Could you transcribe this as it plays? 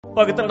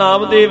ਭਗਤ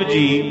ਨਾਮਦੇਵ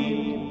ਜੀ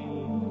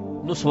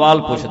ਨੂੰ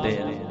ਸਵਾਲ ਪੁੱਛਦੇ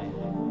ਆ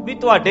ਵੀ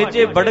ਤੁਹਾਡੇ 'ਚ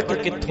ਇਹ ਬੜਕ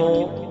ਕਿੱਥੋਂ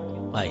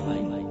ਆਈ,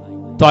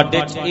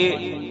 ਤੁਹਾਡੇ 'ਚ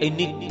ਇਹ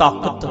ਇੰਨੀ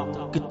ਤਾਕਤ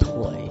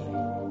ਕਿੱਥੋਂ ਆਈ,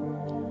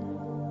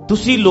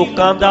 ਤੁਸੀਂ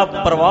ਲੋਕਾਂ ਦਾ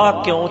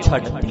ਪਰਵਾਹ ਕਿਉਂ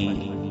ਛੱਡਤੀ,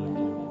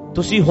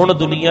 ਤੁਸੀਂ ਹੁਣ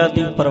ਦੁਨੀਆ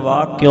ਦੀ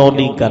ਪਰਵਾਹ ਕਿਉਂ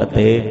ਨਹੀਂ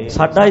ਕਰਦੇ।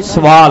 ਸਾਡਾ ਇਹ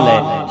ਸਵਾਲ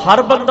ਹੈ,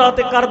 ਹਰ ਬੰਦਾ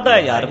ਤੇ ਕਰਦਾ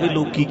ਹੈ ਯਾਰ, ਵੀ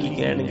ਲੋਕੀ ਕੀ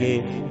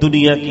ਕਹਿਣਗੇ,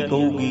 ਦੁਨੀਆ ਕੀ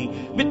ਕਹੂਗੀ,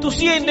 ਵੀ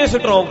ਤੁਸੀਂ ਇੰਨੇ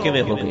ਸਟਰੋਂਗ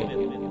ਕਿਵੇਂ ਹੋ ਗਏ।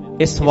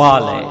 ਇਹ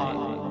ਸਵਾਲ ਹੈ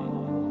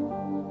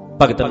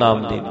ਭਗਤ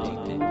ਨਾਮਦੇਵ ਜੀ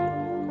ਤੇ।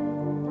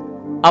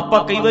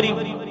 ਆਪਾਂ ਕਈ ਵਾਰੀ,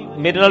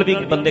 ਮੇਰੇ ਨਾਲ ਵੀ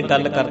ਬੰਦੇ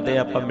ਗੱਲ ਕਰਦੇ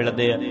ਆ, ਆਪਾਂ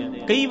ਮਿਲਦੇ ਆ,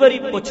 ਕਈ ਵਾਰੀ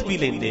ਪੁੱਛ ਵੀ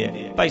ਲੈਂਦੇ ਆ,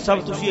 ਭਾਈ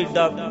ਸਾਹਿਬ ਤੁਸੀਂ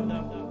ਐਡਾ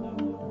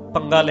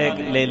ਪੰਗਾ ਲੈ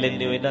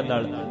ਲੈਂਦੇ ਹੋ ਇਹਨਾਂ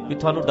ਨਾਲ, ਵੀ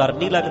ਤੁਹਾਨੂੰ ਡਰ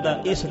ਨਹੀਂ ਲੱਗਦਾ,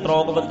 ਇਹ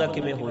ਸਟਰੋਂਗ ਬੰਦਾ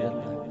ਕਿਵੇਂ ਹੋ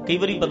ਜਾਂਦਾ। ਕਈ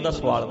ਵਾਰੀ ਬੰਦਾ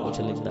ਸਵਾਲ ਪੁੱਛ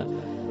ਲੈਂਦਾ।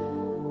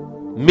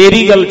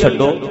 ਮੇਰੀ ਗੱਲ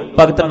ਛੱਡੋ,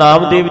 ਭਗਤ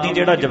ਨਾਮਦੇਵ ਜੀ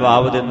ਜਿਹੜਾ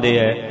ਜਵਾਬ ਦਿੰਦੇ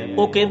ਆ,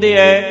 ਉਹ ਕਹਿੰਦੇ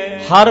ਆ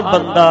ਹਰ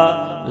ਬੰਦਾ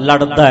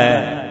ਲੜਦਾ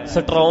ਹੈ,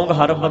 ਸਟਰੋਂਗ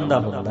ਹਰ ਬੰਦਾ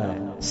ਹੁੰਦਾ ਹੈ,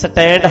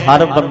 ਸਟੈਂਡ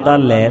ਹਰ ਬੰਦਾ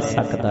ਲੈ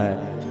ਸਕਦਾ ਹੈ,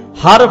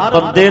 ਹਰ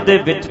ਬੰਦੇ ਦੇ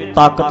ਵਿੱਚ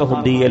ਤਾਕਤ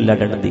ਹੁੰਦੀ ਹੈ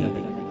ਲੜਨ ਦੀ,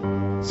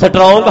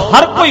 ਸਟਰੋਂਗ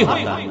ਹਰ ਕੋਈ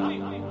ਹੁੰਦਾ।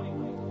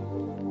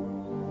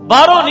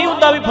 ਬਾਹਰੋਂ ਨਹੀਂ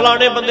ਹੁੰਦਾ ਵੀ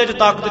ਫਲਾਣੇ ਬੰਦੇ 'ਚ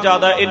ਤਾਕਤ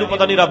ਜ਼ਿਆਦਾ, ਇਹਨੂੰ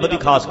ਪਤਾ ਨਹੀਂ ਰੱਬ ਦੀ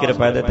ਖਾਸ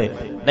ਕਿਰਪਾ ਇਹਦੇ ਤੇ।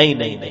 ਨਹੀਂ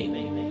ਨਹੀਂ ਨਹੀਂ,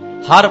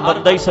 ਹਰ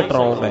ਬੰਦਾ ਹੀ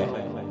ਸਟਰੋਂਗ ਹੈ,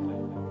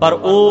 ਪਰ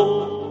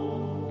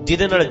ਉਹ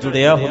ਜਿਹਦੇ ਨਾਲ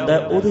ਜੁੜਿਆ ਹੁੰਦਾ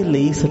ਉਹਦੇ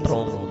ਲਈ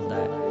ਸਟਰੋਂਗ ਹੁੰਦਾ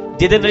ਹੈ,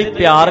 ਜਿਹਦੇ ਨਾਲ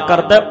ਪਿਆਰ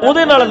ਕਰਦਾ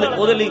ਉਹਦੇ ਨਾਲ,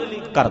 ਉਹਦੇ ਲਈ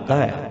ਕਰਦਾ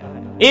ਹੈ।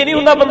 ਇਹ ਨਹੀਂ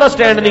ਹੁੰਦਾ ਬੰਦਾ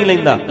ਸਟੈਂਡ ਨਹੀਂ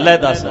ਲੈਂਦਾ। ਲੈ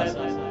ਦੱਸ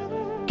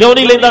ਕਿਉਂ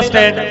ਨਹੀਂ ਲੈਂਦਾ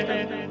ਸਟੈਂਡ।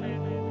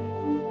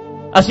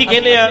 ਅਸੀਂ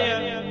ਕਹਿੰਦੇ ਆ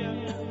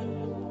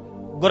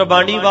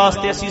ਗੁਰਬਾਣੀ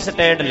ਵਾਸਤੇ ਅਸੀਂ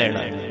ਸਟੈਂਡ ਲੈਣਾ,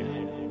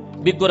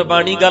 ਵੀ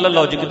ਗੁਰਬਾਣੀ ਗੱਲ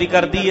ਲੌਜਿਕ ਦੀ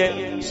ਕਰਦੀ ਹੈ,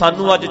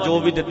 ਸਾਨੂੰ ਅੱਜ ਜੋ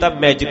ਵੀ ਦਿੱਤਾ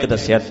ਮੈਜਿਕ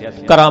ਦੱਸਿਆ,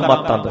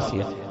 ਕਰਾਮਾਤਾਂ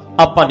ਦੱਸਿਆ,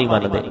 ਆਪਾਂ ਨਹੀਂ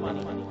ਮੰਨਦੇ।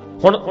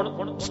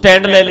 ਹੁਣ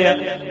ਸਟੈਂਡ ਲੈ ਲਿਆ,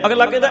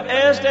 ਅਗਲਾ ਕਹਿੰਦਾ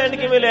ਐ ਸਟੈਂਡ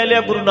ਕਿਵੇਂ ਲੈ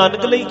ਲਿਆ, ਗੁਰੂ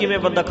ਨਾਨਕ ਲਈ ਕਿਵੇਂ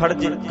ਬੰਦਾ ਖੜ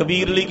ਜੇ,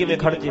 ਕਬੀਰ ਲਈ ਕਿਵੇਂ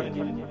ਖੜ ਜੇ,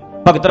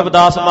 ਭਗਤ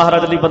ਰਵਿਦਾਸ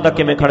ਮਹਾਰਾਜ ਲਈ ਬੰਦਾ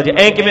ਕਿਵੇਂ ਖੜ ਜੇ,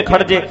 ਐ ਕਿਵੇਂ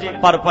ਖੜ ਜੇ।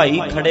 ਪਰ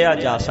ਭਾਈ ਖੜਿਆ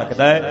ਜਾ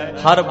ਸਕਦਾ ਹੈ,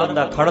 ਹਰ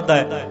ਬੰਦਾ ਖੜਦਾ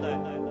ਹੈ,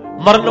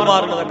 ਮਰਨ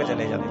ਮਾਰਨ ਤੱਕ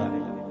ਚਲੇ ਜਾਂਦਾ ਹੈ,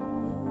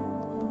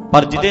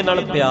 ਪਰ ਜਿਹਦੇ ਨਾਲ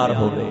ਪਿਆਰ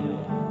ਹੋਵੇ।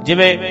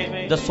 ਜਿਵੇਂ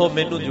ਦੱਸੋ,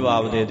 ਮੈਨੂੰ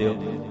ਜਵਾਬ ਦੇ ਦਿਓ,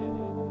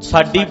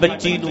 ਸਾਡੀ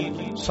ਬੱਚੀ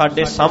ਨੂੰ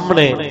ਸਾਡੇ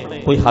ਸਾਹਮਣੇ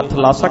ਕੋਈ ਹੱਥ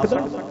ਲਾ ਸਕਦਾ?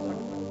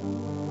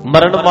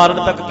 ਮਰਨ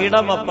ਮਾਰਨ ਤੱਕ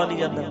ਕਿਹੜਾ ਮਾਪਾ ਨਹੀਂ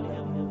ਜਾਂਦਾ।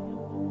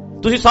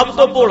 ਤੁਸੀਂ ਸਭ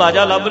ਤੋਂ ਭੋਲਾ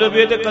ਜਿਹਾ ਲੱਭ ਰਹੇ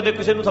ਵੀ ਇਹ ਤੇ ਕਦੇ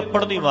ਕਿਸੇ ਨੂੰ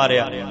ਥੱਪੜ ਨਹੀਂ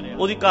ਮਾਰਿਆ,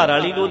 ਉਹਦੀ ਘਰ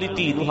ਵਾਲੀ ਨੂੰ, ਉਹਦੀ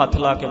ਧੀ ਨੂੰ ਹੱਥ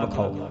ਲਾ ਕੇ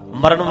ਵਿਖਾਓ,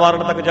 ਮਰਨ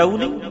ਮਾਰਨ ਤੱਕ ਜਾਊ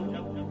ਨਹੀਂ।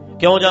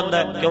 ਕਿਉਂ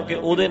ਜਾਂਦਾ? ਕਿਉਂਕਿ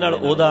ਉਹਦੇ ਨਾਲ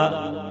ਉਹਦਾ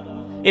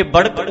ਇਹ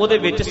ਬੜਕ ਉਹਦੇ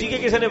ਵਿੱਚ ਸੀ ਕਿ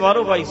ਕਿਸੇ ਨੇ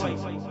ਬਾਹਰੋਂ ਪਾਈ ਸੀ,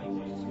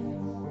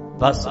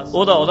 ਬਸ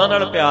ਉਹਦਾ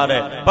ਨਾਲ ਪਿਆਰ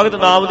ਹੈ। ਭਗਤ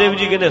ਨਾਮਦੇਵ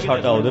ਜੀ ਕਹਿੰਦੇ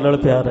ਸਾਡਾ ਉਹਦੇ ਨਾਲ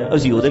ਪਿਆਰ ਹੈ,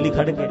 ਅਸੀਂ ਉਹਦੇ ਲਈ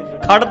ਖੜ ਗਏ।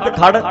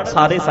 ਖੜ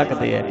ਸਾਰੇ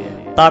ਸਕਦੇ ਹੈ,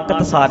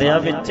 ਤਾਕਤ ਸਾਰਿਆਂ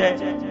ਵਿੱਚ ਹੈ,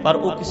 ਪਰ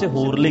ਉਹ ਕਿਸੇ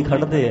ਹੋਰ ਲਈ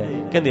ਖੜਦੇ ਹੈ,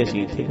 ਕਹਿੰਦੇ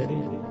ਅਸੀਂ ਇੱਥੇ ਖੜੇ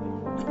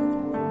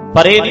ਹਾਂ।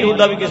 ਪਰ ਇਹ ਨਹੀਂ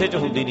ਹੁੰਦਾ ਵੀ ਕਿਸੇ 'ਚ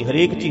ਹੁੰਦੀ ਨਹੀਂ,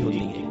 ਹਰੇਕ 'ਚ ਹੀ ਹੁੰਦੀ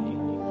ਹੈ,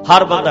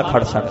 ਹਰ ਬੰਦਾ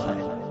ਖੜ ਸਕਦਾ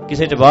ਹੈ,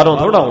 ਕਿਸੇ 'ਚ ਬਾਹਰੋਂ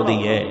ਥੋੜਾ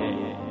ਆਉਂਦੀ ਹੈ।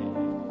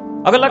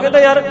 ਅਗਲਾ ਕਹਿੰਦਾ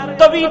ਯਾਰ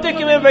ਤਵੀ ਤੇ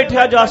ਕਿਵੇਂ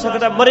ਬੈਠਿਆ ਜਾ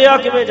ਸਕਦਾ, ਮਰਿਆ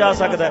ਕਿਵੇਂ ਜਾ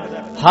ਸਕਦਾ।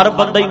 ਹਰ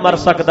ਬੰਦਾ ਹੀ ਮਰ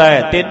ਸਕਦਾ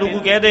ਹੈ। ਤੈਨੂੰ ਕੋਈ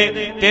ਕਹਿ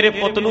ਦੇ ਤੇਰੇ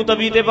ਪੁੱਤ ਨੂੰ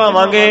ਤਵੀ ਤੇ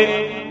ਭਾਵਾਂਗੇ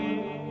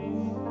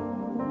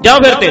ਜਾਂ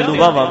ਫਿਰ ਤੈਨੂੰ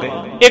ਭਾਵਾਂਗੇ,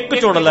 ਇੱਕ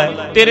ਚੁਣ ਲੈ,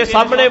 ਤੇਰੇ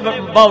ਸਾਹਮਣੇ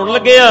ਭਾਉਣ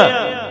ਲੱਗੇ ਆ,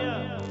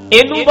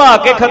 ਇਹਨੂੰ ਭਾ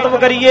ਕੇ ਖਤਮ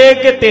ਕਰੀਏ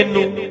ਕਿ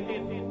ਤੈਨੂੰ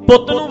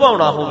ਪੁੱਤ ਨੂੰ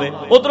ਭਾਉਣਾ ਹੋਵੇ।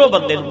 ਉਧਰੋਂ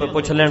ਬੰਦੇ ਨੂੰ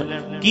ਪੁੱਛ ਲੈਣ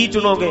ਕੀ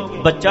ਚੁਣੋਗੇ,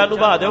 ਬੱਚਾ ਨੂੰ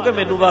ਭਾ ਦਿਓ ਕਿ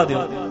ਮੈਨੂੰ ਭਾ ਦਿਓ,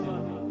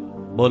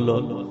 ਬੋਲੋ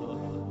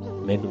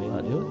ਮੈਨੂੰ ਭਾ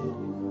ਦਿਓ।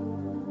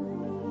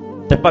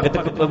 ਤੇ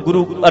ਭਗਤ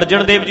ਗੁਰੂ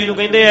ਅਰਜਨ ਦੇਵ ਜੀ ਨੂੰ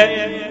ਕਹਿੰਦੇ ਆ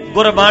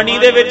ਗੁਰਬਾਣੀ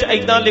ਦੇ ਵਿੱਚ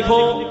ਏਦਾਂ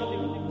ਲਿਖੋ,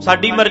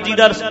 ਸਾਡੀ ਮਰਜ਼ੀ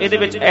ਦਾ ਇਹਦੇ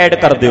ਵਿੱਚ ਐਡ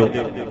ਕਰ ਦਿਓ,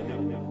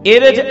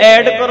 ਇਹਦੇ 'ਚ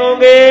ਐਡ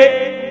ਕਰੋਗੇ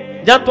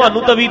ਜਾਂ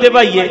ਤੁਹਾਨੂੰ ਤਵੀ ਤੇ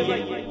ਭਾਈਏ।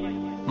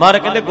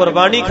 ਮਹਾਰਾਜ ਕਹਿੰਦੇ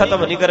ਗੁਰਬਾਣੀ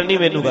ਖਤਮ ਨਹੀਂ ਕਰਨੀ,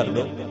 ਮੈਨੂੰ ਕਰ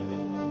ਦਿਓ।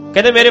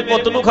 ਕਹਿੰਦੇ ਮੇਰੇ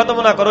ਪੁੱਤ ਨੂੰ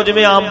ਖਤਮ ਨਾ ਕਰੋ,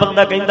 ਜਿਵੇਂ ਆਮ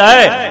ਬੰਦਾ ਕਹਿੰਦਾ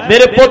ਹੈ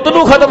ਮੇਰੇ ਪੁੱਤ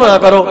ਨੂੰ ਖਤਮ ਨਾ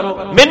ਕਰੋ,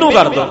 ਮੈਨੂੰ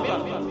ਕਰ ਦਿਓ।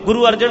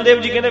 ਗੁਰੂ ਅਰਜਨ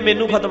ਦੇਵ ਜੀ ਕਹਿੰਦੇ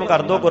ਮੈਨੂੰ ਖਤਮ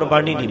ਕਰ ਦਿਓ,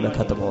 ਗੁਰਬਾਣੀ ਨਹੀਂ ਮੈਂ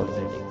ਖਤਮ ਹੋਣ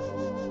ਦੇਣੀ,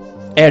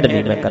 ਐਡ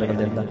ਨਹੀਂ ਮੈਂ ਕਰਨ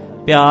ਦਿੰਦਾ।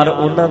 ਪਿਆਰ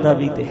ਉਹਨਾਂ ਦਾ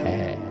ਵੀ ਤੇ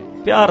ਹੈ,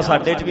 ਪਿਆਰ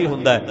ਸਾਡੇ 'ਚ ਵੀ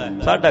ਹੁੰਦਾ ਹੈ,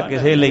 ਸਾਡਾ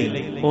ਕਿਸੇ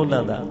ਲਈ,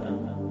 ਉਹਨਾਂ ਦਾ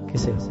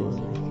ਕਿਸੇ ਹੋਰ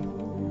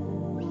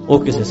ਲਈ, ਉਹ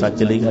ਕਿਸੇ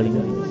ਸੱਚ ਲਈ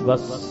ਗਾਲੀਆਂ।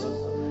 ਬਸ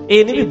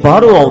ਇਹ ਨਹੀਂ ਵੀ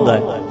ਬਾਹਰੋਂ ਆਉਂਦਾ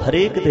ਹੈ,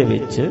 ਹਰੇਕ ਦੇ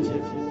ਵਿੱਚ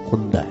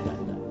ਹੁੰਦਾ ਹੈ,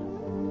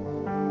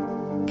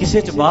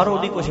 ਕਿਸੇ 'ਚ ਬਾਹਰੋਂ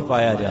ਨਹੀਂ ਕੁਝ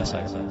ਪਾਇਆ ਜਾ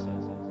ਸਕਦਾ,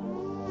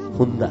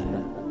 ਹੁੰਦਾ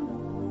ਹੈ,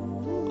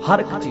 ਹਰ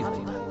ਇੱਕ ਚੀਜ਼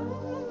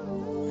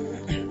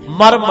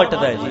ਮਰ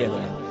ਮਟਦਾ ਹੈ ਜੀ।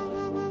 ਅਗਲਾ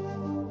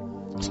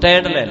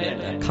ਸਟੈਂਡ ਲੈ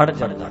ਲੈਂਦਾ, ਖੜ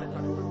ਜਾਂਦਾ।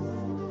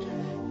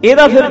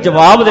 ਇਹਦਾ ਫਿਰ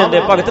ਜਵਾਬ ਦਿੰਦੇ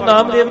ਭਗਤ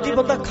ਨਾਮਦੇਵ ਜੀ,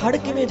 ਬੰਦਾ ਖੜ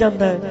ਕਿਵੇਂ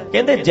ਜਾਂਦਾ ਹੈ।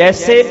 ਕਹਿੰਦੇ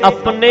ਜੈਸੇ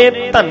ਆਪਣੇ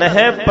ਧਨ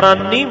ਹੈ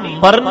ਪ੍ਰਾਨੀ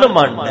ਮਰਨ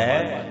ਮੰਡ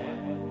ਹੈ,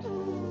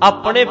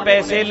 ਆਪਣੇ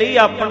ਪੈਸੇ ਲਈ,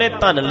 ਆਪਣੇ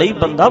ਧਨ ਲਈ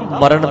ਬੰਦਾ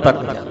ਮਰਨ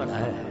ਤੱਕ ਜਾਂਦਾ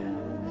ਹੈ।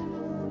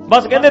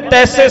 ਬਸ ਕਹਿੰਦੇ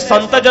ਤੈਸੇ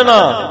ਸੰਤ ਜਨਾ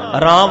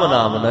ਰਾਮ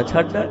ਨਾਮ ਨਾ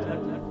ਛੱਡ।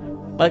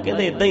 ਪਰ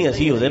ਕਹਿੰਦੇ ਇਦਾਂ ਹੀ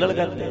ਅਸੀਂ ਉਹਦੇ ਨਾਲ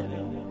ਕਰਦੇ ਹਾਂ,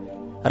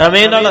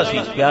 ਰਮੇ ਨਾਲ ਅਸੀਂ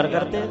ਪਿਆਰ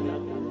ਕਰਦੇ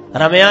ਹਾਂ।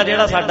 ਰਮਿਆ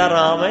ਜਿਹੜਾ ਸਾਡਾ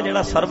ਰਾਮ ਹੈ,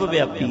 ਜਿਹੜਾ ਸਰਬ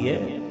ਵਿਆਪੀ ਹੈ,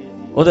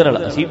 ਉਹਦੇ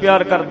ਨਾਲ ਅਸੀਂ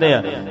ਪਿਆਰ ਕਰਦੇ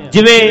ਹਾਂ।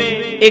 ਜਿਵੇਂ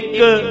ਇੱਕ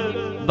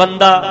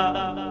ਬੰਦਾ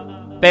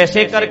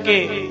ਪੈਸੇ ਕਰਕੇ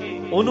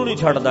ਉਹਨੂੰ ਨਹੀਂ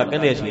ਛੱਡਦਾ,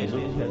 ਕਹਿੰਦੇ ਅਸੀਂ ਇਹਨੂੰ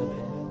ਨਹੀਂ ਛੱਡਦੇ।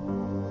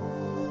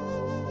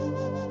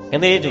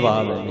 ਕਹਿੰਦੇ ਇਹ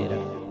ਜਵਾਬ ਹੈ ਮੇਰਾ।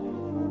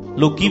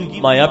 ਲੋਕੀ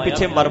ਮਾਇਆ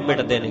ਪਿੱਛੇ ਮਰ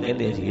ਮਿਟਦੇ ਨੇ,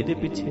 ਕਹਿੰਦੇ ਅਸੀਂ ਇਹਦੇ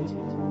ਪਿੱਛੇ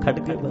ਖੜ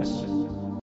ਕੇ ਬਸ